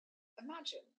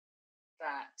imagine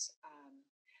that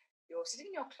you're sitting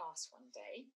in your class one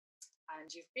day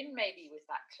and you've been maybe with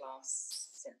that class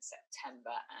since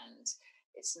September and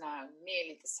it's now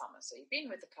nearly the summer. So you've been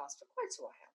with the class for quite a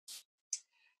while,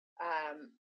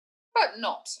 but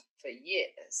not for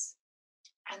years.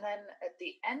 And then at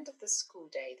the end of the school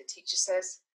day, the teacher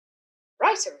says,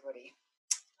 right, everybody,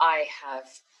 I have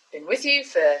been with you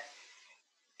for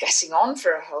getting on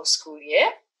for a whole school year.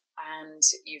 And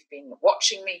you've been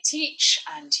watching me teach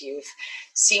and you've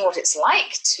seen what it's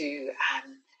like to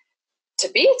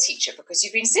be a teacher because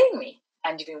you've been seeing me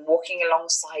and you've been walking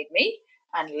alongside me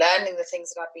and learning the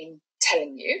things that I've been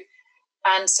telling you.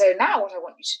 And so now what I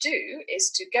want you to do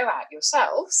is to go out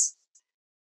yourselves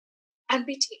and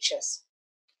be teachers.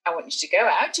 I want you to go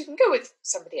out. You can go with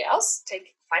somebody else,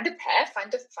 find a pair,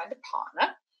 find a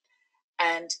partner,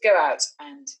 and go out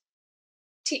and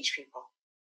teach people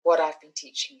what I've been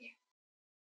teaching you.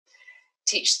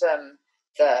 Teach them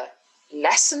the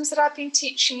lessons that I've been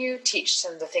teaching you, teach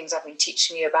them the things I've been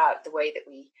teaching you about the way that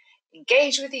we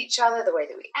engage with each other, the way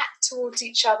that we act towards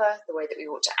each other, the way that we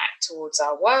ought to act towards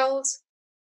our world.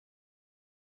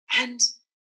 And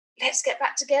let's get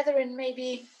back together in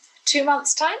maybe 2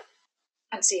 months' time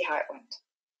and see how it went.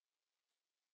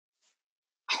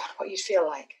 I wonder what you'd feel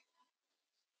like.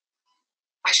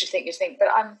 I should think you'd think, but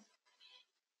I'm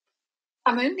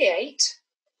only 8,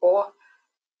 or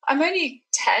I'm only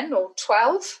 10 or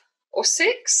 12 or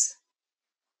 6.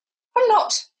 I'm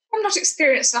not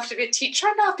experienced enough to be a teacher.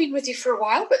 I know I've been with you for a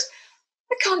while, but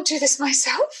I can't do this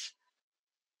myself.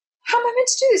 How am I meant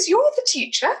to do this? You're the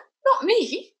teacher, not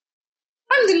me.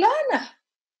 I'm the learner.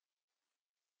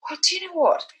 Well, do you know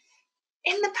what?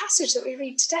 In the passage that we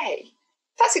read today,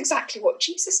 that's exactly what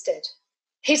Jesus did.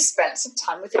 He spent some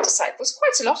time with the disciples,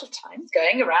 quite a lot of time,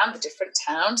 going around the different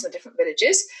towns, the different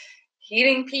villages,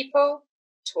 healing people,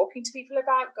 talking to people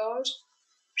about God,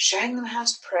 showing them how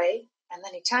to pray. And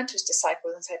then he turned to his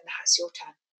disciples and said, now it's your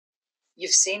turn.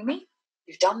 You've seen me,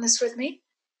 you've done this with me,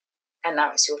 and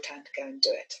now it's your turn to go and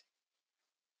do it.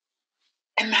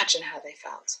 Imagine how they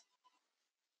felt.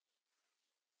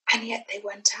 And yet they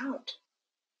went out.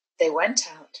 They went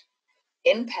out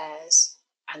in pairs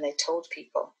and they told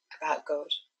people about God.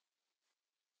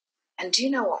 And do you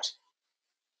know what?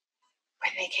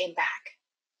 When they came back,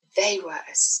 they were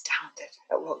astounded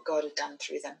at what God had done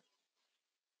through them.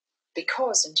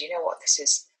 Because, and do you know what? This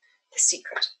is the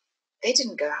secret. They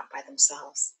didn't go out by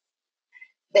themselves.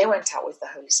 They went out with the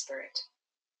Holy Spirit.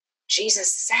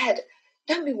 Jesus said,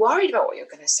 don't be worried about what you're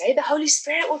going to say. The Holy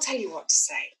Spirit will tell you what to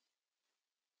say.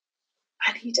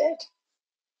 And he did.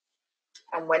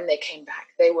 And when they came back,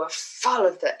 they were full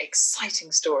of the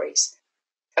exciting stories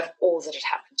of all that had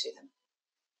happened to them.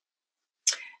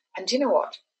 And do you know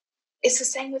what? It's the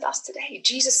same with us today.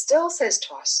 Jesus still says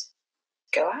to us,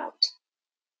 go out.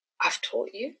 I've taught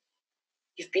you.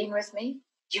 You've been with me.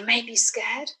 You may be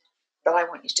scared, but I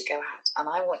want you to go out. And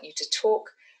I want you to talk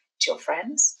to your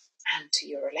friends and to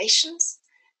your relations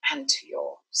and to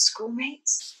your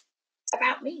schoolmates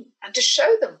about me and to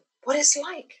show them what it's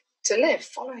like to live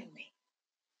following me.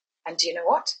 And do you know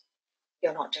what?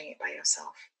 You're not doing it by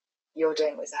yourself. You're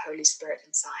doing it with the Holy Spirit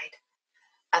inside.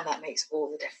 And that makes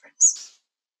all the difference.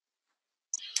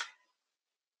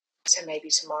 So maybe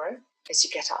tomorrow, as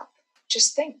you get up,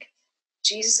 just think,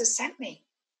 Jesus has sent me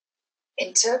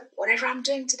into whatever I'm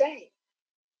doing today.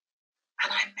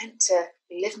 And I'm meant to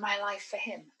live my life for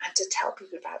him and to tell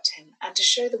people about him and to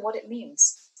show them what it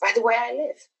means by the way I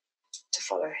live to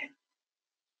follow him.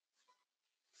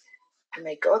 And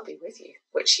may God be with you,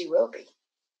 which he will be.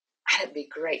 And it'd be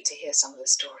great to hear some of the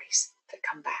stories that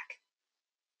come back.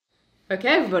 Okay,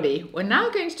 everybody, we're now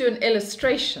going to do an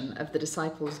illustration of the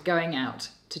disciples going out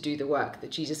to do the work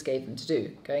that Jesus gave them to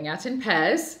do. Going out in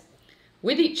pairs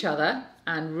with each other,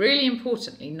 and really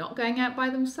importantly, not going out by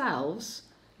themselves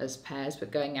as pairs,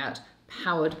 but going out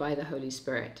powered by the Holy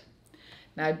Spirit.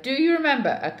 Now, do you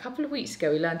remember a couple of weeks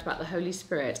ago we learned about the Holy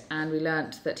Spirit, and we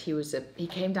learned that he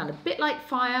came down a bit like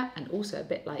fire and also a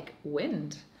bit like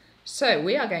wind. So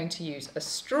we are going to use a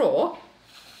straw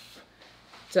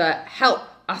to help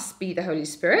us be the Holy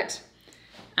Spirit.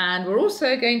 And we're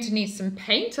also going to need some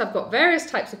paint. I've got various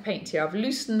types of paint here. I've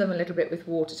loosened them a little bit with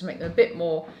water to make them a bit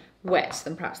more wet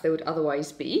than perhaps they would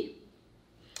otherwise be.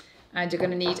 And you're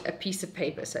going to need a piece of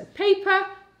paper. So paper,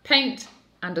 paint,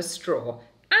 and a straw.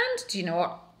 And do you know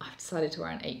what? I've decided to wear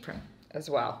an apron as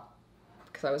well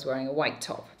because I was wearing a white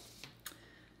top.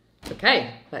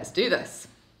 Okay, let's do this.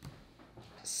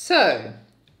 So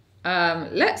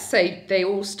let's say they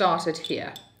all started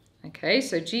here. Okay,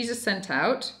 so Jesus sent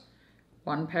out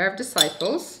one pair of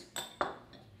disciples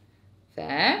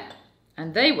there,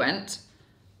 and they went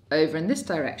over in this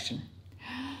direction.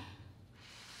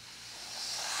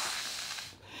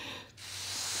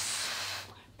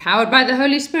 Powered by the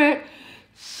Holy Spirit,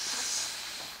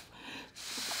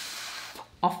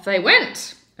 off they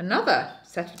went. Another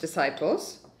set of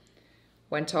disciples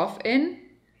went off in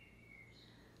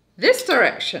this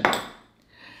direction.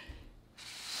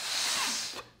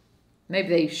 Maybe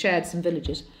they shared some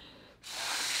villages.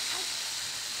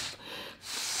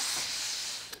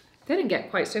 They didn't get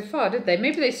quite so far, did they?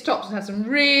 Maybe they stopped and had some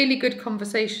really good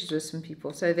conversations with some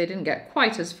people, so they didn't get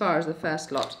quite as far as the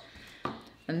first lot.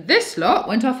 And this lot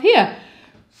went off here.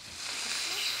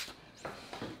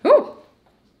 Oh!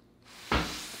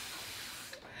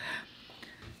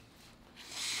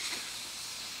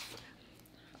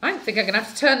 I think I'm going to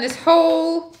have to turn this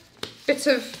whole bit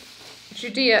of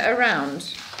Judea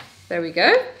around. There we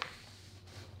go.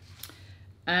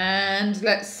 And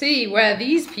let's see where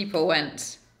these people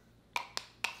went.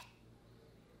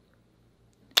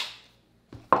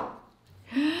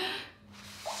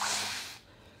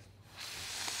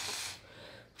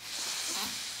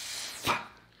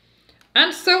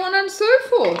 And so on and so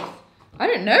forth. I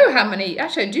don't know how many,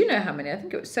 actually I do know how many, I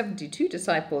think it was 72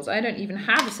 disciples. I don't even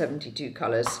have 72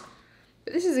 colours.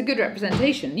 But this is a good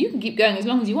representation. You can keep going as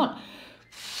long as you want.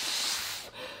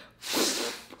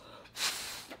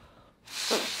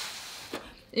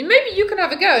 And maybe you can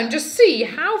have a go and just see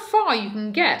how far you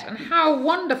can get and how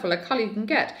wonderful a colour you can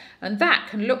get. And that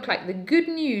can look like the good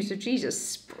news of Jesus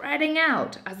spreading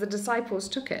out as the disciples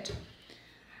took it.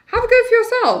 Have a go for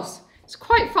yourselves. It's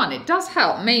quite fun. It does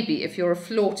help maybe if you're a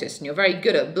flautist and you're very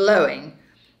good at blowing,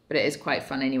 but it is quite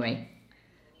fun anyway.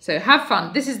 So have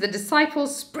fun. This is the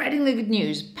disciples spreading the good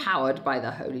news, powered by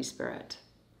the Holy Spirit.